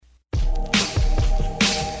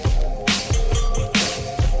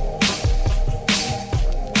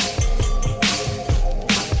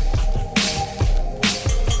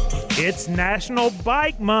It's National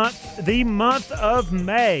Bike Month, the month of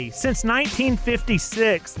May. Since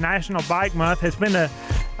 1956, National Bike Month has been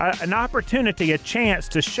an opportunity, a chance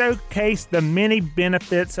to showcase the many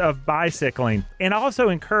benefits of bicycling and also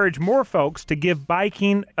encourage more folks to give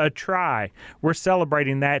biking a try. We're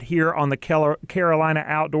celebrating that here on the Carolina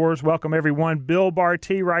Outdoors. Welcome, everyone. Bill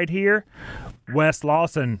Barty right here. Wes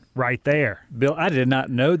Lawson right there. Bill, I did not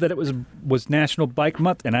know that it was National Bike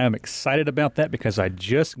Month, and I am excited about that because I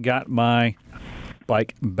just got my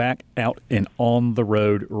bike back out and on the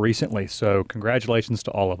road recently. So congratulations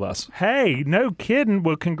to all of us. Hey, no kidding.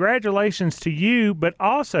 Well, congratulations to you, but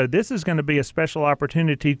also this is going to be a special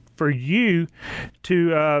opportunity for you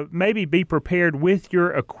to maybe be prepared with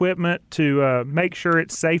your equipment to make sure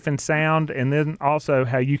it's safe and sound, and then also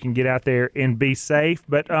how you can get out there and be safe.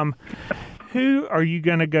 But who are you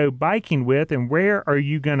going to go biking with, and where are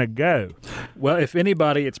you going to go? Well, if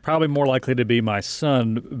anybody, it's probably more likely to be my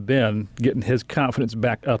son, Ben, getting his confidence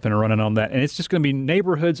back up and running on that. And it's just going to be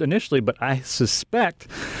neighborhoods initially, but I suspect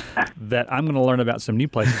that I'm going to learn about some new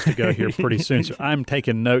places to go here pretty soon. So I'm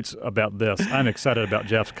taking notes about this. I'm excited about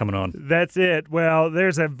Jeff's coming on. That's it. Well,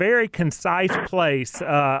 there's a very concise place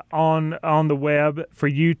on the web for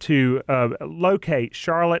you to locate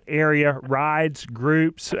Charlotte area rides,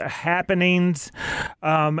 groups, happenings,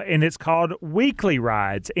 and it's called Weekly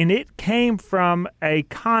Rides. And it came from a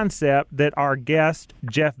concept that our guest,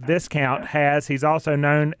 Jeff Viscount, has. He's also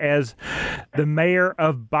known as the mayor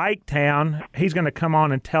of Biketown. He's going to come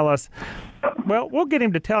on and tell us, well, we'll get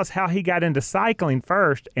him to tell us how he got into cycling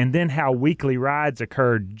first and then how Weekly Rides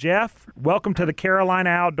occurred. Jeff, welcome to the Carolina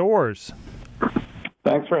Outdoors.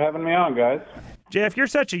 Thanks for having me on, guys. Jeff, you're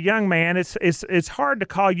such a young man. It's hard to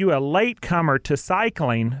call you a latecomer to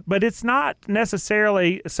cycling, but it's not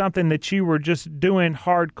necessarily something that you were just doing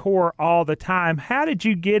hardcore all the time. How did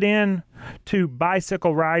you get into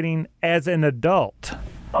bicycle riding as an adult?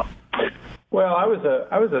 Well, I was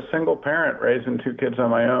a single parent raising two kids on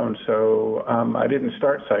my own, so I didn't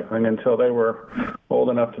start cycling until they were old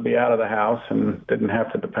enough to be out of the house and didn't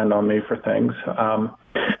have to depend on me for things.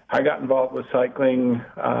 I got involved with cycling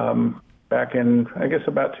back in, I guess,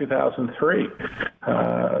 about 2003.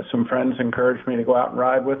 Some friends encouraged me to go out and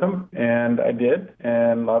ride with them, and I did,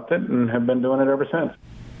 and loved it, and have been doing it ever since.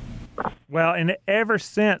 Well, and ever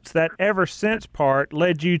since part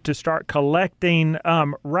led you to start collecting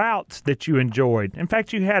routes that you enjoyed. In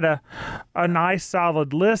fact, you had a nice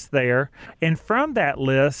solid list there, and from that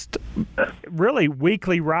list, really,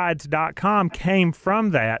 weeklyrides.com came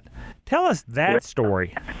from that. Tell us that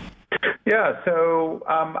story. Yeah, so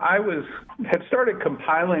I had started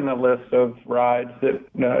compiling a list of rides that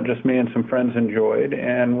just me and some friends enjoyed,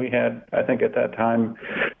 and we had, I think at that time,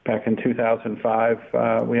 back in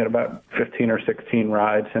 2005, we had about 15 or 16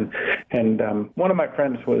 rides, and one of my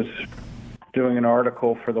friends was doing an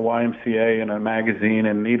article for the YMCA in a magazine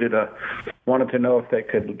and wanted to know if they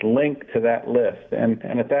could link to that list, and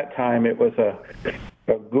at that time it was a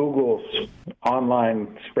Google's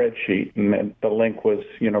online spreadsheet, and the link was,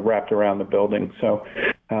 wrapped around the building. So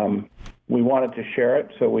we wanted to share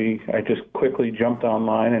it, so I just quickly jumped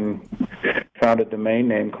online and found a domain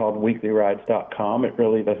name called weeklyrides.com. It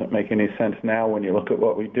really doesn't make any sense now when you look at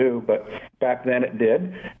what we do, but back then it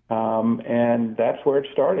did, and that's where it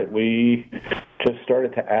started. We just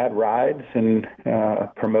started to add rides and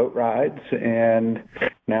promote rides, and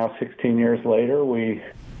now 16 years later,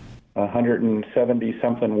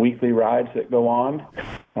 170-something weekly rides that go on,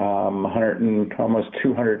 almost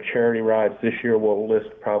 200 charity rides. This year we'll list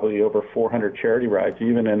probably over 400 charity rides.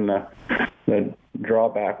 Even in the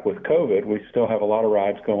drawback with COVID, we still have a lot of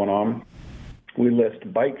rides going on. We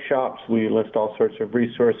list bike shops. We list all sorts of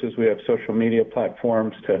resources. We have social media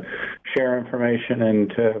platforms to share information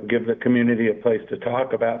and to give the community a place to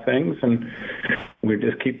talk about things, and we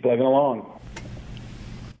just keep plugging along.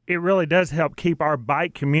 It really does help keep our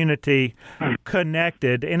bike community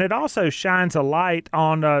connected, and it also shines a light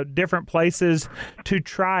on different places to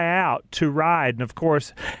try out, to ride. And of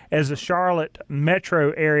course, as the Charlotte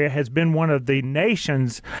metro area has been one of the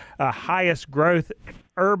nation's highest growth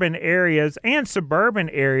urban areas and suburban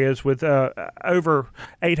areas, with over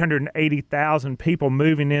 880,000 people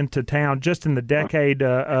moving into town just in the decade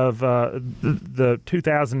of the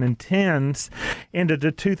 2010s into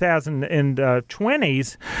the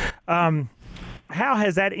 2020s. How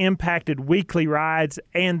has that impacted Weekly Rides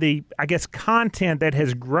and the, content that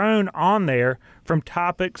has grown on there, from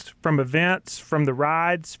topics, from events, from the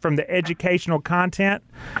rides, from the educational content?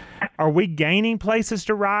 Are we gaining places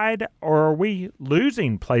to ride, or are we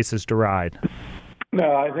losing places to ride?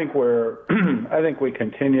 No, I think I think we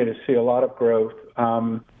continue to see a lot of growth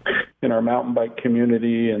in our mountain bike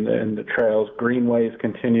community and the trails. Greenways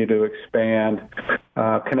continue to expand.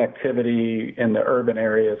 Connectivity in the urban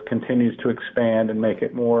areas continues to expand and make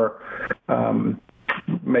it more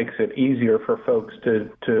makes it easier for folks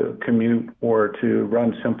to commute or to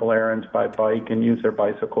run simple errands by bike and use their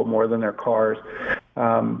bicycle more than their cars.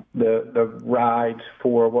 The rides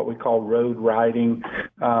for what we call road riding,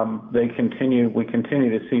 we continue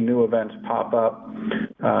to see new events pop up,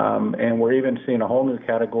 and we're even seeing a whole new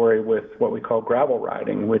category with what we call gravel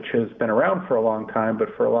riding, which has been around for a long time,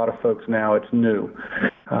 but for a lot of folks now it's new.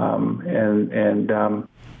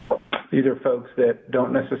 These are folks that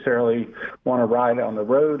don't necessarily want to ride on the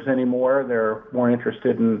roads anymore. They're more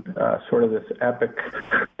interested in sort of this epic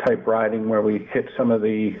type riding where we hit some of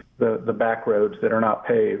the back roads that are not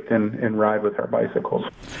paved and ride with our bicycles.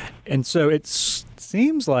 And so it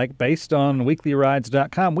seems like, based on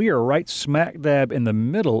weeklyrides.com, we are right smack dab in the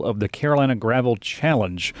middle of the Carolina Gravel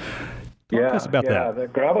Challenge. Talk to us about that. The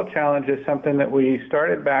Gravel Challenge is something that we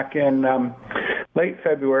started back in late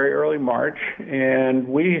February, early March, and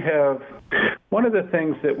one of the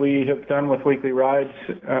things that we have done with Weekly Rides,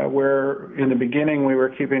 where in the beginning we were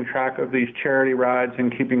keeping track of these charity rides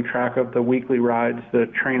and keeping track of the weekly rides, the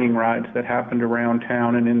training rides that happened around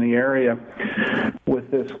town and in the area.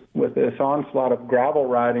 With this onslaught of gravel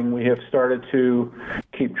riding, we have started to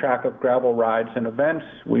keep track of gravel rides and events.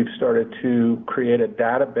 We've started to create a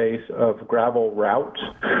database of gravel routes,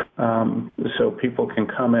 so people can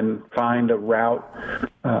come and find a route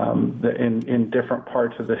in different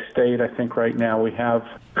parts of the state. I think right now we have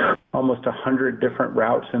almost 100 different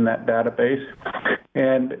routes in that database.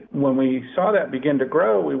 And when we saw that begin to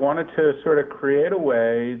grow, we wanted to sort of create a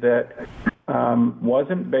way that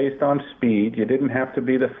wasn't based on speed. You didn't have to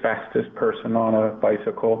be the fastest person on a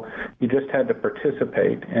bicycle. You just had to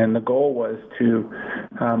participate. And the goal was to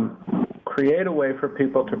create a way for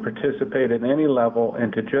people to participate at any level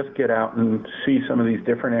and to just get out and see some of these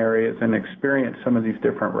different areas and experience some of these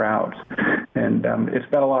different routes. And it's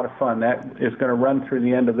been a lot of fun. That is going to run through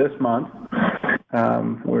the end of this month.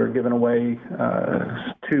 We're giving away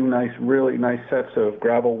two really nice sets of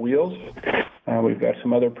gravel wheels. We've got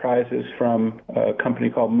some other prizes from a company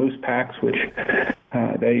called Moose Packs, which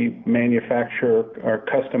they manufacture or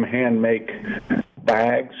custom hand make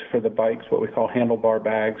bags for the bikes, what we call handlebar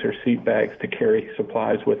bags or seat bags to carry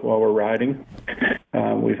supplies with while we're riding.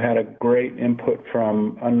 We've had a great input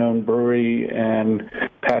from Unknown Brewery and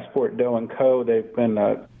Passport Dough & Co. They've been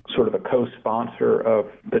sort of a co-sponsor of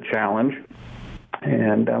the challenge.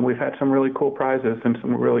 And we've had some really cool prizes and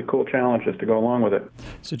some really cool challenges to go along with it.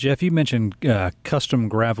 So, Jeff, you mentioned custom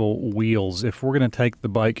gravel wheels. If we're going to take the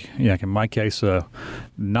bike, like in my case,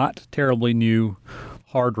 not terribly new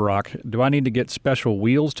hard rock, do I need to get special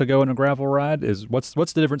wheels to go in a gravel ride? What's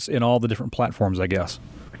the difference in all the different platforms, I guess?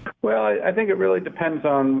 Well, I think it really depends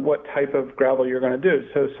on what type of gravel you're going to do.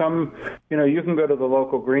 So some, you can go to the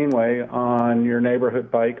local greenway on your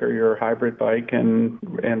neighborhood bike or your hybrid bike and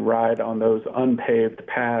ride on those unpaved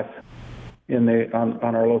paths on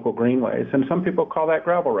our local greenways. And some people call that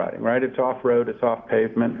gravel riding, right? It's off-road, it's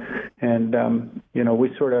off-pavement. And,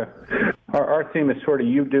 we sort of, our theme is sort of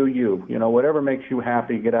you do you. Whatever makes you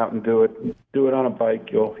happy, get out and do it. Do it on a bike.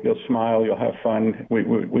 You'll smile, you'll have fun.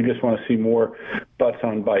 We just want to see more butts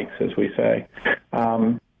on bikes, as we say.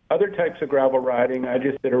 Other types of gravel riding, I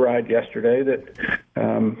just did a ride yesterday that,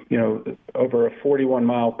 over a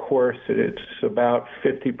 41-mile course, it's about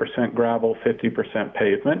 50% gravel, 50%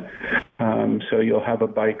 pavement. So you'll have a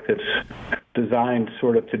bike that's designed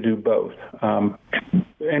sort of to do both.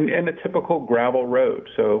 And a typical gravel road,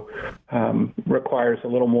 so requires a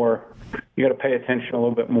little more, you got to pay attention a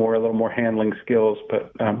little bit more, a little more handling skills,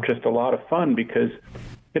 but just a lot of fun because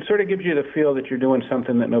it sort of gives you the feel that you're doing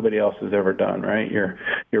something that nobody else has ever done, right? You're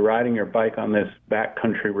riding your bike on this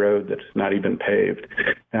backcountry road that's not even paved,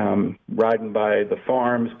 riding by the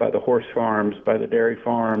farms, by the horse farms, by the dairy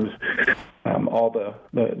farms, all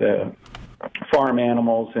the farm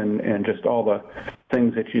animals and just all the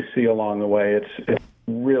things that you see along the way. It's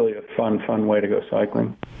really a fun way to go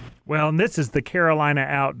cycling. Well, and this is the Carolina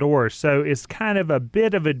Outdoors, so it's kind of a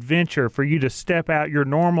bit of adventure for you to step out your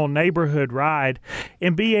normal neighborhood ride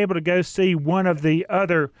and be able to go see one of the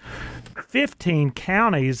other 15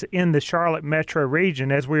 counties in the Charlotte metro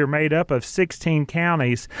region, as we are made up of 16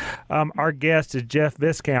 counties. Our guest is Jeff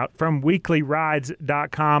Viscount from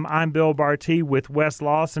weeklyrides.com. I'm Bill Barty with Wes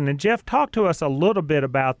Lawson. And Jeff, talk to us a little bit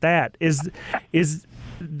about that.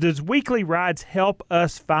 Does Weekly Rides help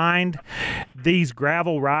us find these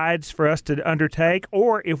gravel rides for us to undertake?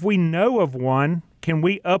 Or if we know of one can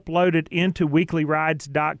we upload it into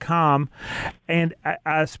weeklyrides.com? And I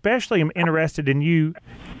especially am interested in you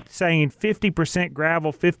saying 50%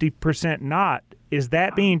 gravel, 50% not. Is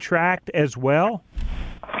that being tracked as well?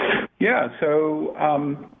 Yeah, so,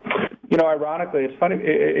 ironically, it's funny,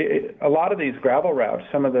 a lot of these gravel routes,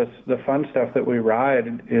 some of the fun stuff that we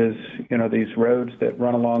ride is, these roads that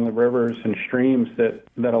run along the rivers and streams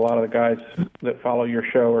that a lot of the guys that follow your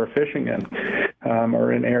show are fishing in,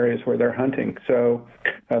 or in areas where they're hunting. So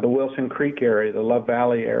the Wilson Creek area, the Love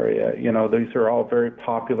Valley area, these are all very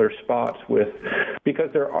popular spots because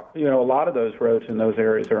there are, a lot of those roads in those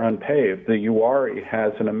areas are unpaved. The Uwharrie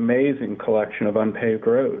has an amazing collection of unpaved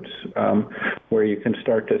roads where you can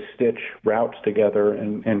start to stitch routes together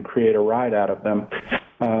and create a ride out of them.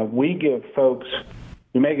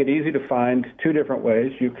 We make it easy to find two different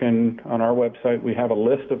ways. You can, on our website, we have a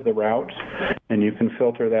list of the routes, and you can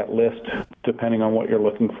filter that list depending on what you're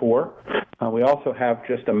looking for. We also have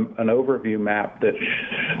just an overview map that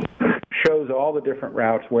shows all the different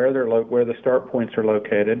routes, where the start points are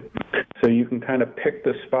located. So you can kind of pick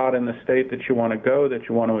the spot in the state that you want to go, that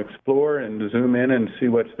you want to explore, and zoom in and see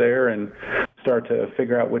what's there and start to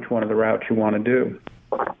figure out which one of the routes you want to do.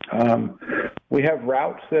 We have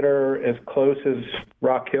routes that are as close as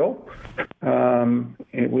Rock Hill.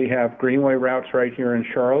 We have greenway routes right here in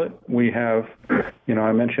Charlotte. We have,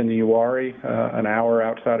 I mentioned the Uwharrie, an hour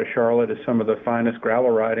outside of Charlotte is some of the finest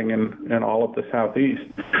gravel riding in all of the Southeast.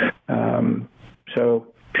 So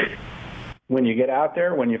when you get out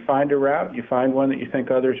there, when you find a route, you find one that you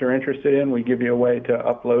think others are interested in, we give you a way to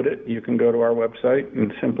upload it. You can go to our website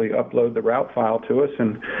and simply upload the route file to us,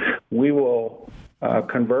 and we will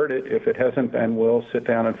convert it. If it hasn't, then we'll sit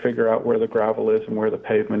down and figure out where the gravel is and where the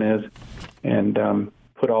pavement is, and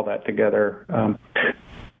put all that together.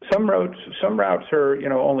 Some routes are,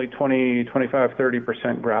 only 20, 25,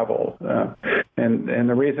 30% gravel. And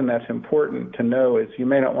the reason that's important to know is you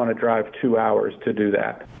may not want to drive 2 hours to do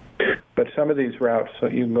that. But some of these routes,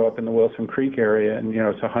 you can go up in the Wilson Creek area and,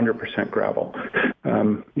 it's 100% gravel.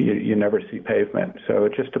 You never see pavement. So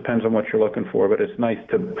it just depends on what you're looking for, but it's nice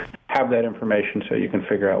to have that information so you can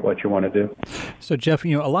figure out what you want to do. So, Jeff,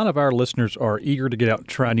 a lot of our listeners are eager to get out and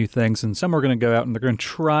try new things, and some are going to go out and they're going to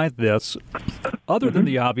try this. Other than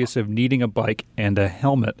the obvious of needing a bike and a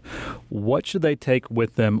helmet, what should they take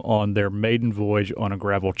with them on their maiden voyage on a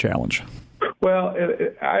gravel challenge? Well,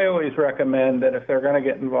 I always recommend that if they're going to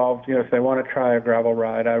get involved, if they want to try a gravel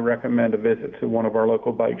ride, I recommend a visit to one of our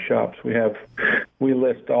local bike shops. We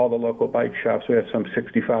list all the local bike shops. We have some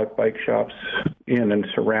 65 bike shops in and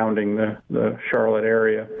surrounding the Charlotte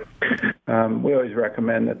area. We always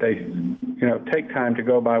recommend that they, take time to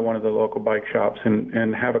go by one of the local bike shops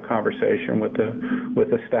and have a conversation with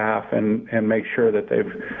the staff and make sure that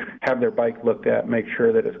have their bike looked at, make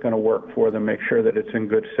sure that it's going to work for them, make sure that it's in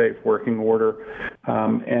good, safe working order,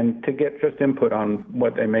 and to get just input on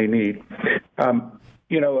what they may need.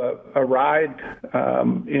 A ride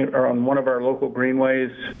or on one of our local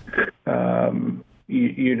greenways,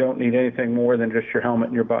 you don't need anything more than just your helmet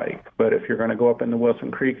and your bike. But if you're going to go up in the Wilson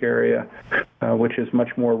Creek area, which is much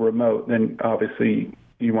more remote, then obviously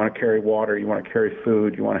you want to carry water, you want to carry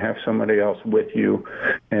food, you want to have somebody else with you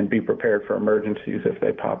and be prepared for emergencies if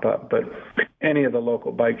they pop up. But any of the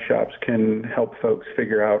local bike shops can help folks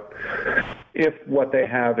figure out if what they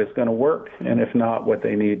have is going to work, and if not, what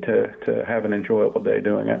they need to have an enjoyable day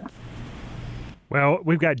doing it. Well,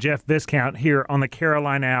 we've got Jeff Viscount here on the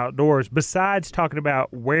Carolina Outdoors. Besides talking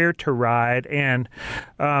about where to ride and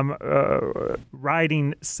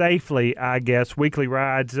riding safely, I guess, Weekly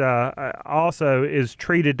Rides also is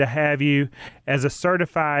treated to have you as a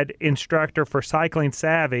certified instructor for Cycling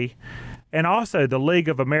Savvy, and also the League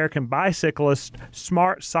of American Bicyclists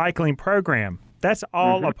Smart Cycling Program. That's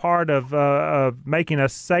all a part of making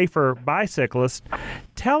us safer bicyclists.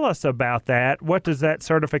 Tell us about that. What does that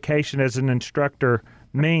certification as an instructor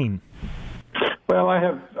mean? Well,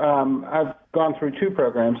 I've gone through two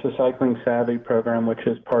programs, the Cycling Savvy program, which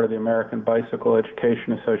is part of the American Bicycle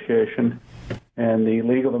Education Association, and the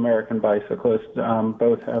League of American Bicyclists.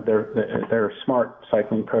 Both have their Smart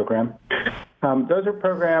Cycling program. Those are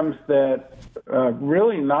programs that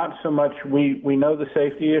really not so much, we know the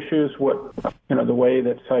safety issues, the way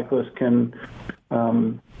that cyclists can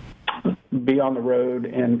be on the road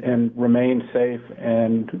and remain safe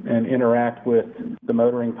and interact with the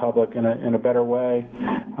motoring public in a better way.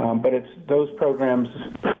 But it's those programs,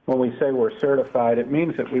 when we say we're certified, it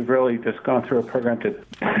means that we've really just gone through a program to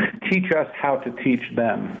teach us how to teach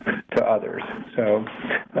them to others. So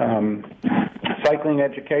cycling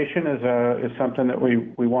education is something that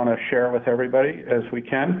we want to share with everybody as we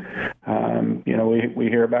can. We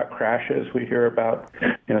hear about crashes. We hear about,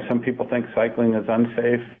 some people think cycling is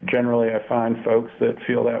unsafe. Generally, I find folks that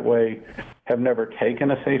feel that way have never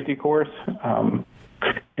taken a safety course.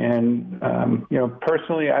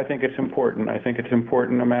 Personally, I think it's important. I think it's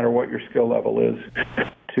important, no matter what your skill level is,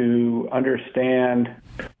 to understand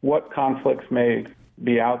what conflicts may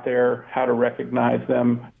be out there, how to recognize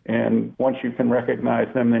them, and once you can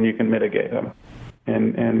recognize them, then you can mitigate them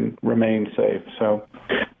and remain safe. So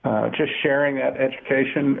just sharing that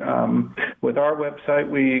education. With our website,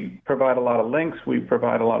 we provide a lot of links. We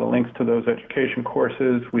provide a lot of links to those education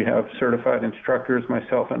courses. We have certified instructors,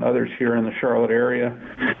 myself and others here in the Charlotte area.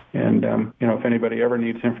 And, if anybody ever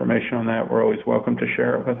needs information on that, we're always welcome to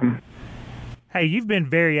share it with them. Hey, you've been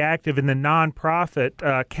very active in the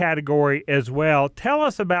nonprofit category as well. Tell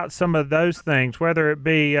us about some of those things, whether it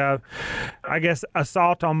be,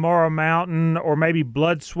 Assault on Morrow Mountain or maybe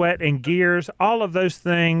Blood, Sweat, and Gears, all of those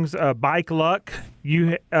things, Bike Luck,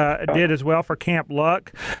 you did as well for Camp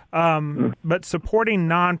Luck. But supporting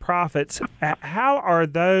nonprofits, how are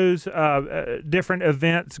those different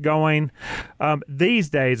events going these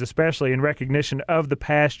days, especially in recognition of the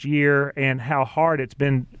past year and how hard it's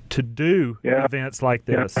been to do events like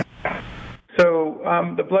this? Yeah. So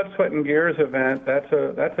the Blood, Sweat, and Gears event, that's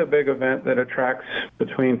a big event that attracts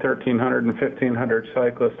between 1,300 and 1,500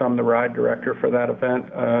 cyclists. I'm the ride director for that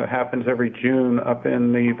event. Happens every June up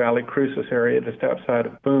in the Valley Crucis area, just outside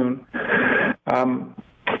of Boone.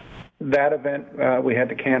 That event we had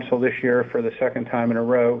to cancel this year for the second time in a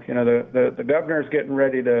row. The governor's getting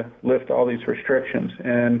ready to lift all these restrictions,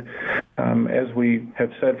 and as we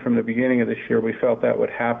have said from the beginning of this year, we felt that would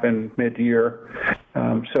happen mid-year.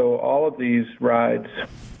 So all of these rides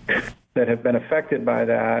that have been affected by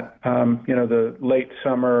that, the late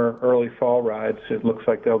summer, early fall rides, it looks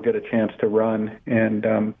like they'll get a chance to run,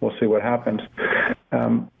 and we'll see what happens.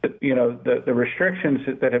 The restrictions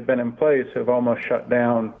that have been in place have almost shut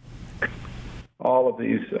down all of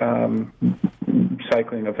these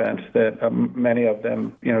cycling events that many of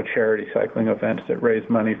them, charity cycling events that raise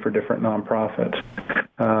money for different nonprofits.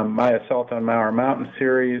 My Assault on Morrow Mountain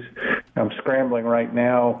series, I'm scrambling right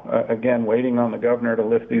now, again, waiting on the governor to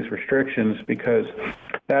lift these restrictions because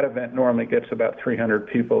that event normally gets about 300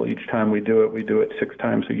 people each time we do it. We do it 6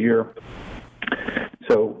 times a year.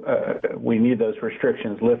 So we need those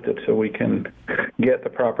restrictions lifted so we can get the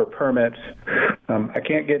proper permits. I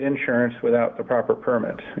can't get insurance without the proper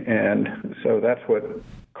permits, and so that's what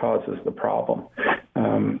causes the problem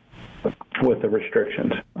with the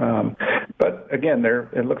restrictions. But again,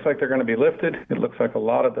 it looks like they're going to be lifted. It looks like a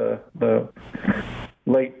lot of the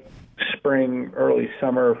late spring, early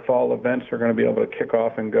summer, fall events are going to be able to kick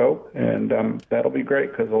off and go, and that'll be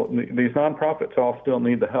great because these nonprofits all still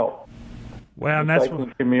need the help. Well, the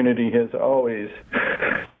cycling community has always,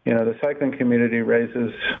 the cycling community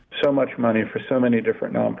raises so much money for so many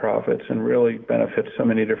different nonprofits and really benefits so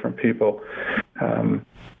many different people.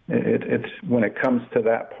 It's when it comes to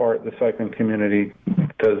that part, the cycling community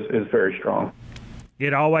is very strong.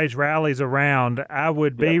 It always rallies around. I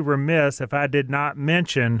would be remiss if I did not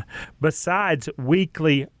mention, besides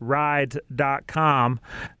weeklyrides.com,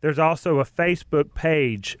 there's also a Facebook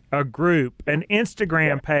page, a group, an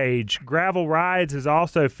Instagram page. Gravel Rides is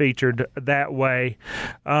also featured that way.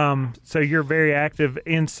 So you're very active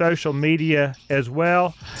in social media as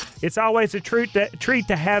well. It's always a treat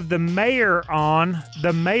to have the mayor on,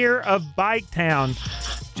 the mayor of Biketown,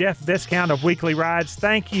 Jeff Viscount of Weekly Rides.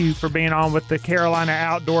 Thank you for being on with the Carolina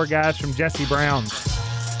Outdoor guys from Jesse Brown's.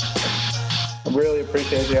 I really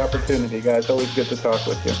appreciate the opportunity, guys. Always good to talk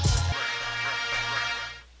with you.